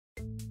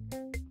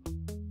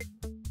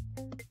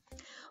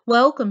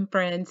Welcome,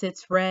 friends.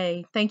 It's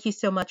Ray. Thank you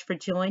so much for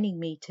joining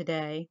me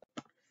today.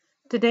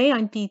 Today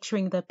I'm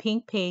featuring the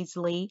pink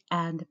Paislee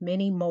and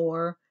many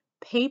more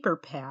paper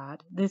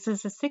pad. This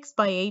is a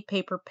 6x8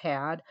 paper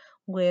pad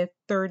with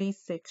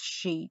 36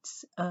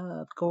 sheets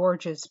of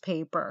gorgeous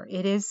paper.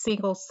 It is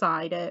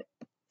single-sided.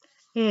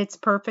 It's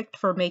perfect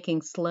for making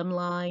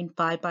slimline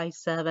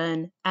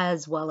 5x7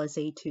 as well as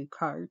A2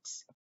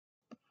 cards.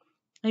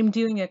 I'm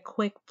doing a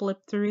quick flip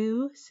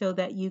through so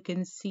that you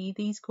can see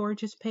these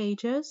gorgeous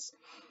pages.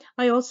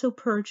 I also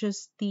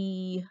purchased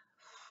the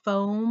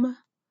foam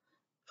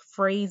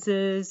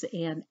phrases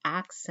and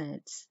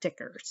accent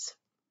stickers.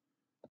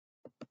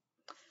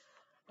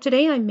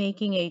 Today I'm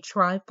making a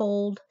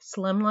trifold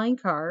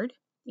slimline card,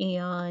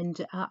 and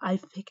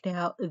I've picked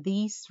out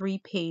these 3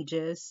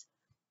 pages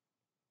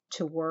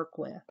to work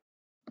with.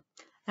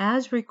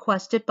 As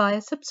requested by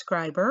a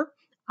subscriber,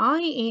 I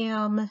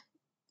am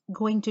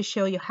going to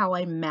show you how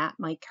I mat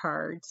my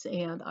cards,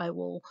 and I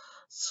will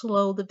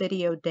slow the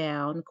video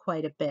down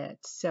quite a bit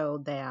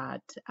so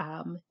that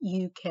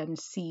you can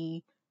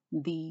see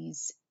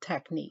these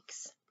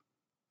techniques.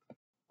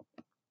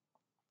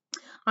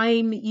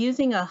 I'm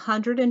using a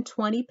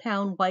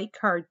 120-pound white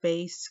card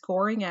base,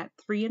 scoring at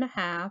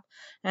 3.5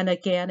 and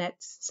again at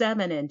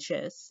 7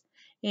 inches,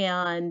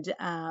 and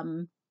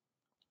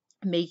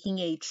making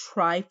a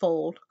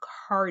trifold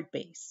card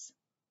base.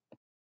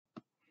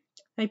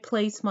 I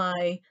place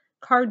my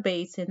card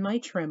base in my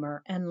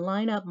trimmer and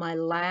line up my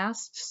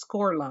last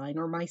score line,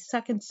 or my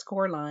second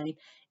score line,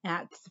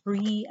 at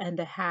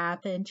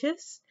 3.5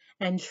 inches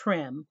and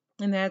trim.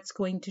 And that's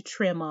going to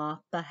trim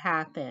off the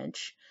 1/2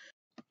 inch.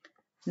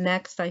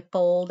 Next, I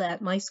fold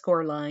at my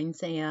score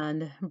lines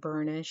and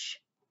burnish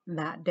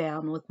that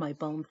down with my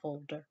bone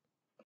folder.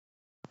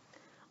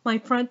 My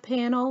front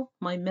panel,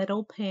 my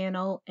middle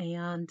panel,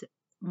 and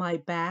my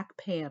back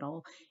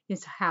panel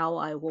is how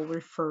I will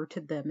refer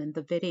to them in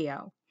the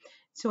video.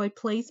 So I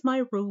place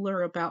my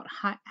ruler about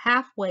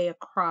halfway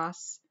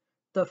across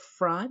the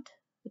front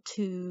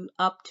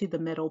up to the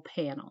middle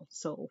panel.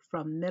 So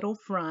from middle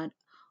front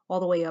all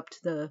the way up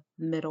to the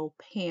middle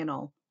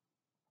panel,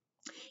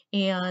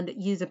 and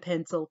use a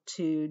pencil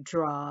to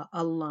draw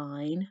a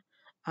line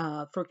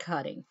for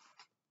cutting.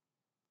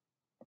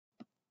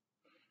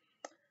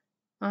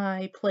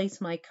 I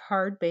place my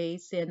card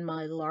base in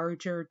my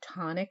larger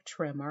tonic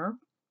trimmer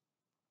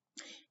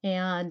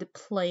and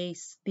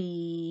place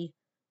the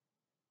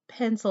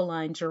pencil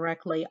line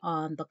directly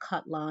on the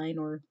cut line,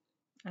 or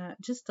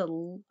just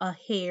a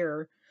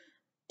hair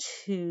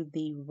to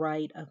the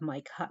right of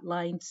my cut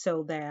line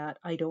so that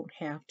I don't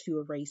have to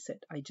erase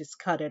it. I just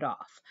cut it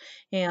off.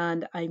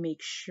 And I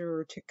make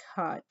sure to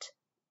cut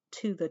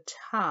to the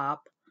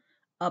top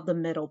of the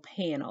middle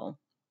panel,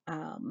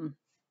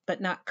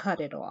 but not cut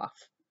it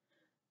off,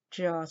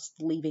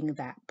 just leaving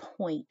that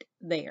point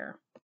there.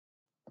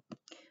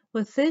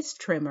 With this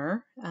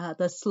trimmer,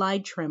 the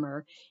slide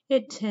trimmer,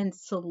 it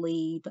tends to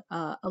leave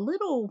a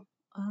little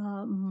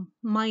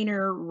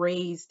minor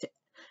raised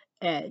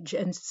edge,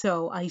 and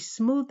so I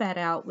smooth that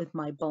out with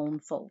my bone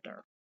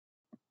folder.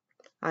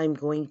 I'm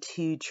going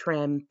to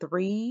trim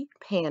 3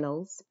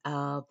 panels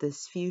of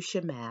this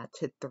fuchsia mat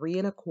to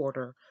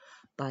 3.25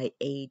 by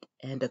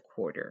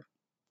 8.25.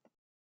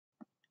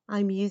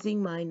 I'm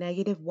using my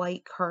negative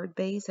white card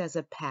base as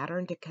a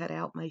pattern to cut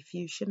out my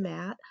fuchsia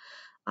mat.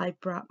 I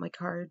brought my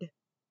card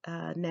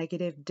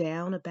negative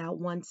down about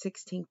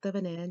 1/16 of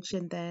an inch,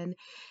 and then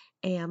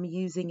am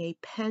using a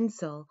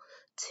pencil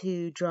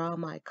to draw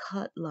my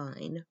cut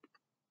line,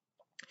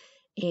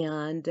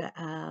 and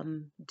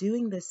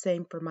doing the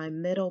same for my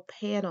middle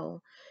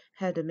panel.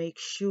 Had to make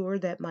sure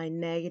that my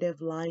negative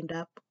lined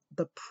up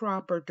the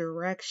proper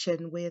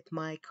direction with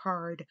my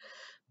card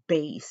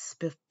base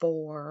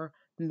before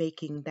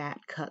making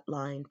that cut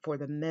line for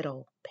the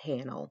middle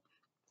panel.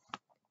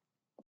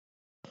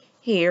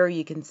 Here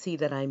you can see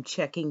that I'm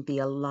checking the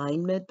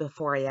alignment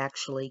before I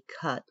actually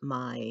cut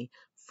my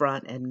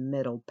front and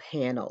middle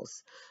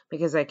panels,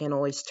 because I can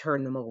always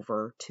turn them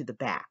over to the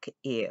back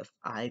if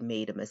I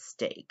made a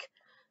mistake.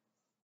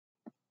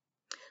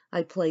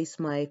 I place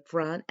my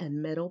front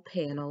and middle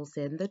panels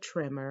in the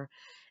trimmer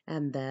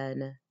and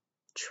then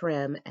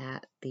trim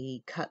at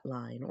the cut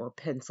line or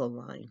pencil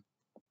line.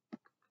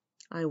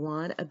 I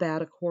want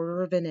about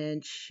 1/4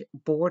 inch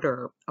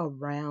border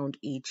around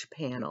each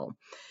panel.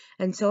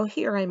 And so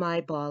here I'm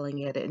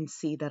eyeballing it and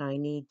see that I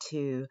need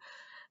to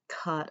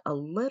cut a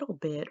little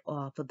bit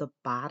off of the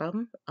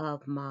bottom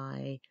of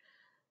my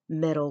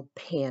middle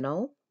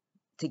panel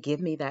to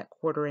give me that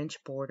 1/4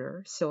 inch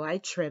border. So I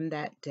trim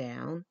that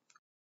down.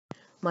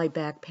 My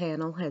back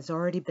panel has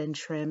already been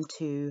trimmed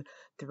to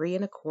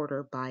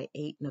 3.25 by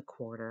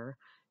 8.25.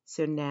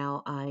 So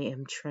now I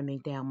am trimming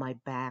down my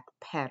back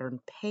pattern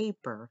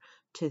paper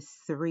to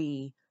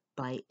 3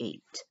 by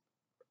 8.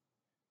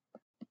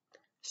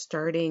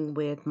 Starting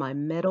with my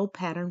middle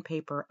pattern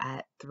paper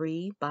at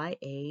 3 by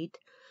 8,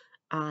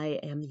 I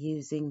am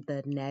using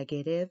the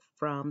negative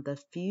from the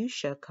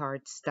fuchsia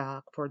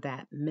cardstock for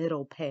that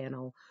middle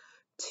panel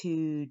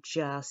to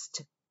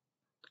just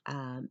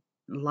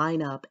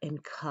line up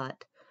and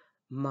cut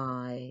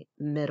my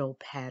middle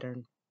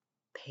pattern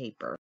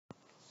paper.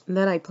 And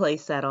then I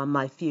place that on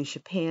my fuchsia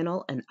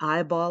panel and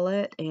eyeball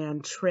it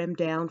and trim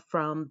down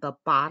from the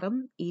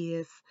bottom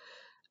if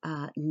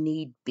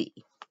need be,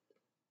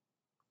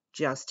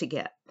 just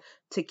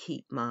to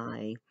keep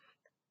my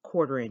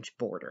 1/4-inch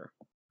border.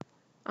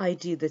 I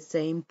do the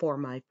same for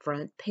my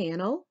front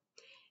panel,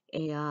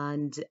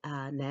 and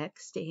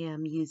next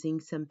I'm using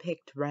some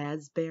picked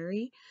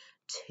raspberry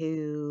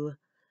to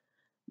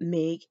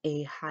make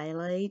a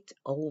highlight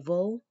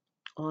oval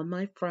on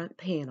my front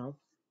panel.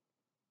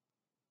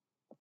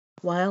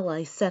 While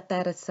I set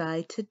that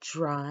aside to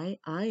dry,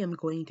 I am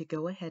going to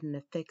go ahead and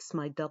affix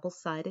my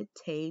double-sided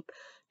tape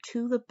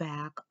to the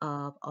back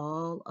of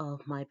all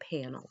of my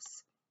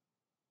panels.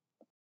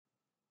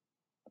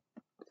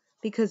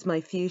 Because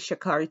my fuchsia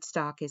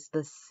cardstock is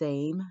the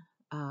same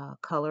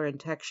color and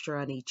texture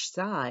on each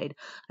side,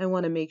 I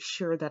want to make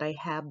sure that I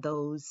have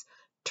those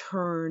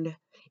turned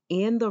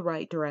in the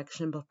right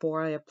direction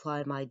before I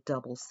apply my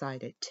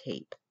double-sided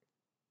tape.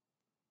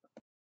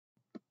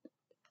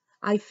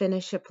 I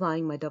finish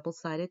applying my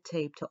double-sided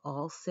tape to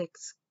all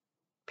 6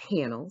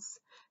 panels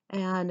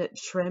and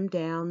trim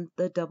down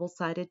the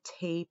double-sided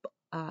tape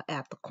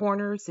at the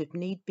corners if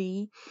need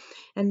be.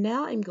 And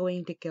now I'm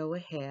going to go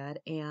ahead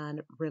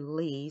and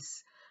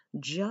release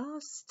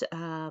just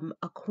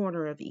a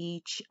corner of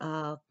each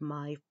of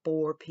my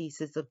 4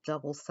 pieces of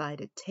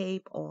double-sided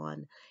tape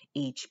on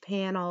each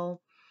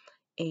panel.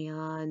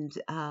 And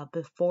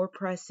before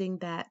pressing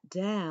that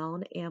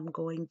down, I'm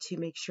going to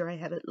make sure I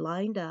have it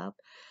lined up,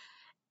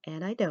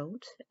 and I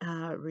don't.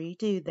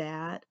 Redo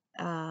that.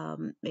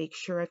 Make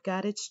sure I've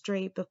got it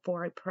straight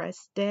before I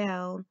press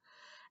down,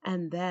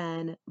 and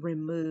then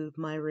remove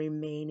my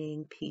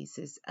remaining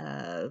pieces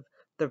of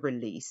the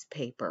release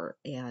paper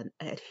and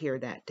adhere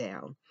that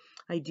down.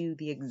 I do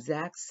the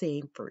exact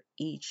same for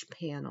each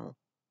panel.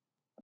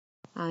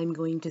 I'm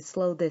going to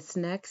slow this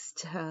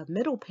next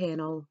middle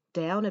panel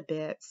down a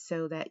bit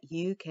so that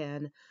you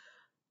can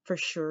for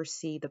sure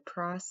see the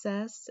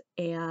process,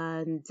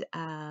 and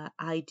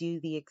I do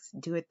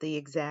it the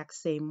exact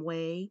same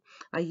way.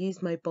 I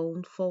use my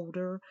bone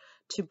folder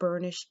to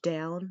burnish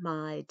down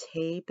my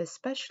tape,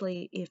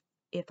 especially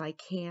if I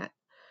can't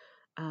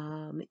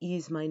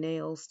use my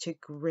nails to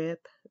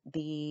grip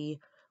the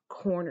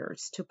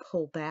corners to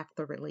pull back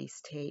the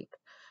release tape.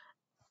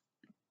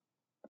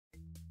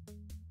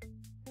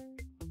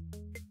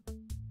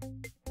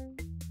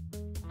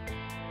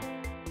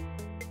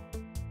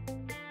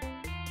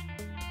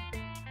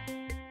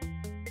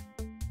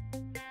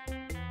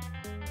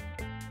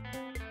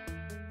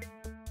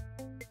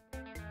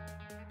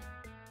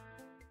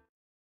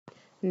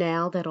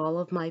 Now that all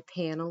of my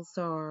panels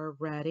are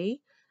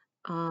ready,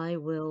 I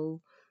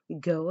will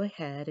go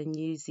ahead and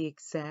use the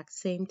exact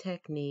same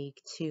technique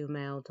to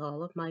mount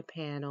all of my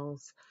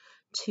panels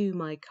to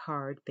my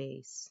card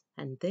base.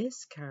 And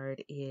this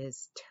card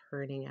is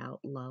turning out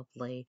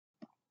lovely.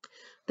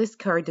 This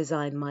card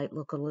design might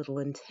look a little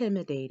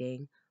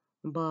intimidating,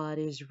 but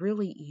is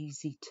really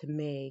easy to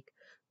make.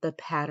 The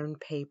pattern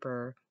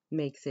paper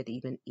makes it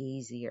even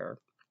easier.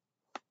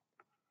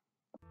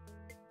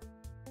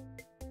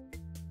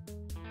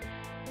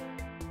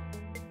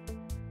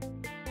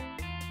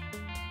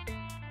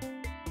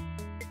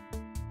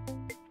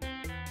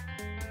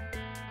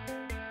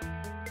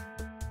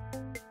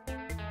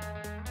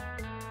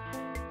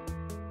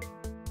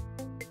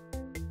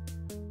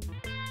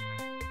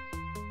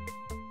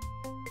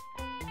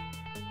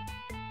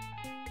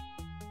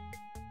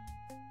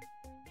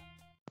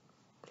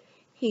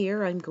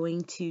 Here I'm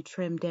going to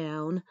trim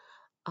down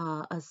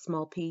a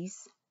small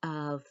piece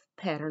of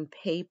pattern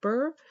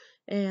paper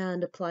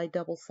and apply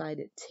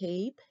double-sided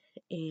tape,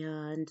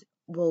 and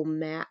we'll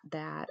mat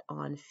that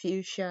on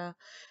fuchsia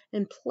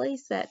and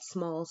place that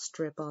small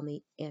strip on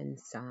the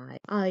inside.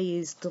 I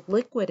used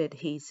liquid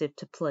adhesive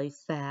to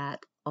place that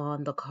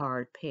on the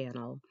card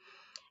panel,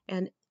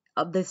 and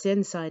this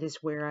inside is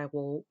where I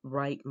will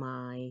write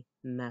my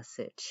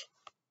message.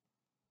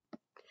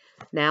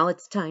 Now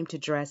it's time to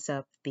dress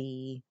up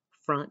the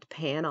front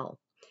panel,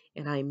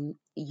 and I'm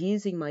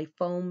using my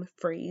foam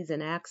freeze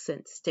and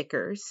accent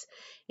stickers,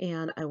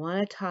 and I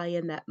want to tie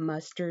in that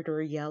mustard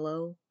or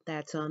yellow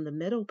that's on the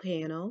middle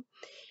panel,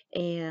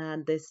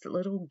 and this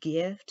little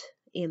gift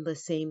in the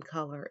same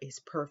color is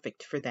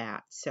perfect for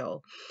that.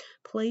 So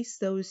place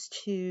those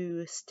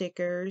 2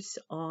 stickers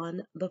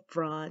on the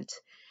front,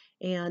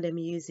 and I'm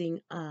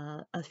using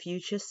a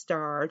fuchsia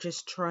star,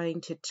 just trying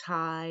to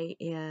tie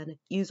in,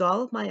 use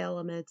all of my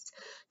elements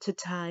to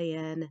tie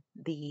in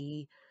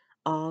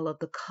all of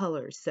the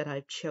colors that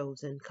I've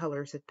chosen,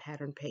 colors of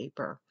pattern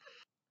paper.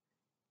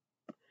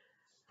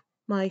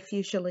 My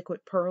fuchsia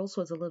liquid pearls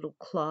was a little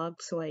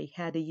clogged, so I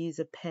had to use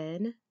a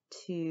pen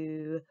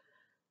to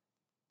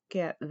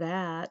get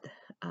that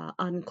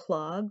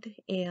unclogged,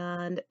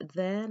 and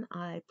then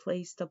I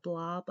placed a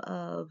blob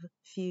of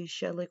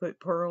fuchsia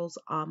liquid pearls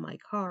on my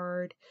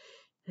card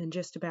and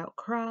just about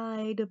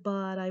cried,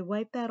 but I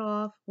wiped that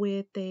off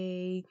with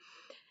a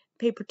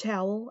paper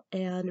towel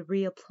and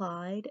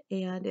reapplied,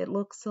 and it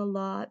looks a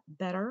lot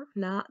better.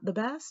 Not the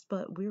best,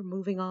 but we're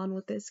moving on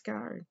with this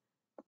card.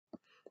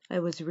 I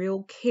was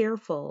real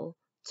careful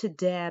to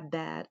dab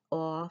that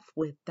off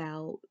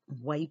without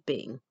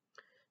wiping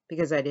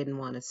because I didn't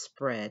want to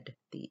spread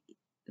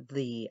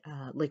the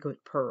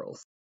liquid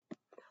pearls.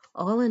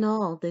 All in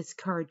all, this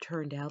card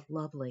turned out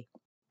lovely.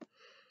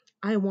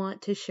 I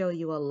want to show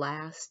you a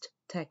last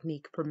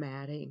technique for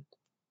matting.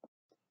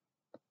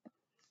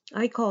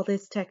 I call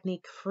this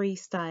technique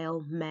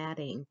freestyle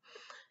matting,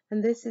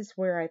 and this is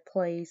where I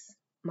place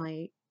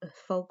my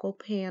focal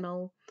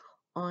panel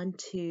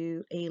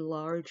onto a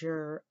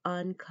larger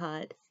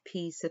uncut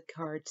piece of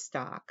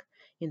cardstock,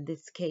 in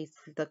this case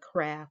the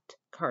craft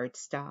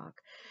cardstock.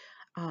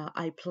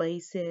 I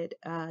place it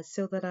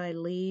so that I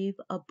leave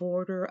a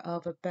border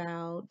of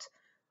about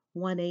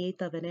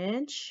 1/8 of an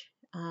inch.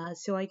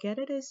 So I get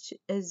it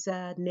as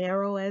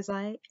narrow as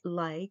I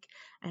like,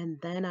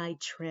 and then I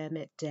trim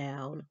it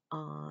down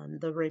on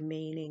the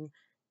remaining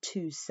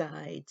 2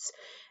 sides.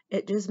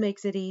 It just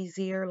makes it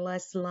easier,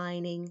 less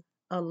aligning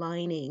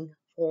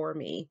for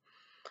me.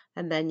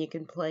 And then you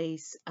can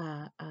place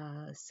a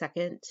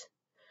second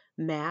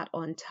mat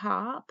on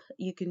top.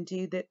 You can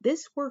do that.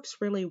 This works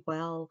really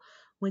well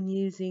when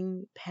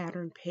using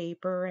pattern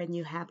paper and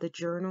you have the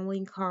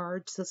journaling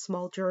cards, the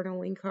small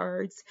journaling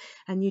cards,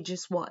 and you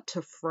just want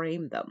to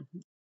frame them.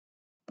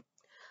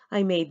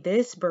 I made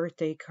this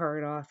birthday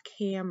card off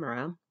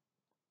camera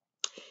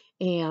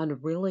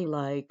and really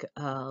like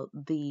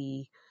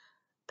the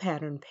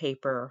pattern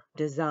paper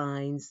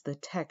designs, the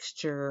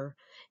texture,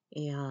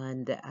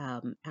 and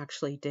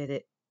actually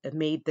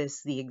made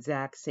this the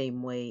exact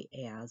same way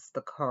as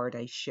the card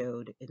I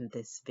showed in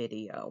this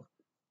video.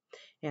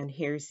 And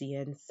here's the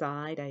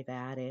inside. I've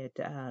added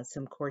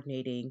some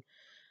coordinating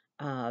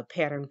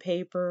pattern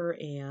paper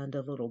and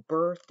a little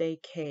birthday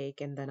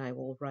cake, and then I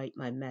will write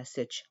my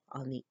message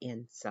on the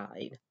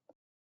inside.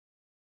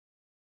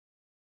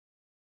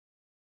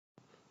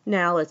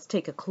 Now let's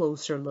take a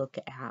closer look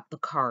at the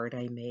card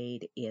I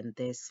made in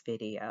this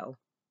video.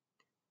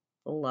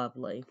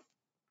 Lovely.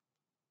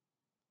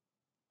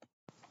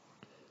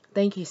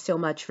 Thank you so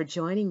much for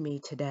joining me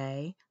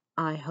today.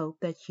 I hope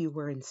that you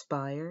were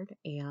inspired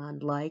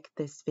and liked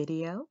this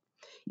video.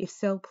 If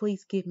so,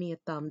 please give me a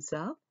thumbs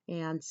up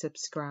and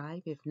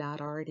subscribe if not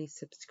already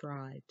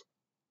subscribed.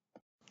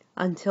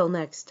 Until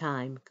next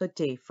time, good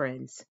day,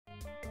 friends.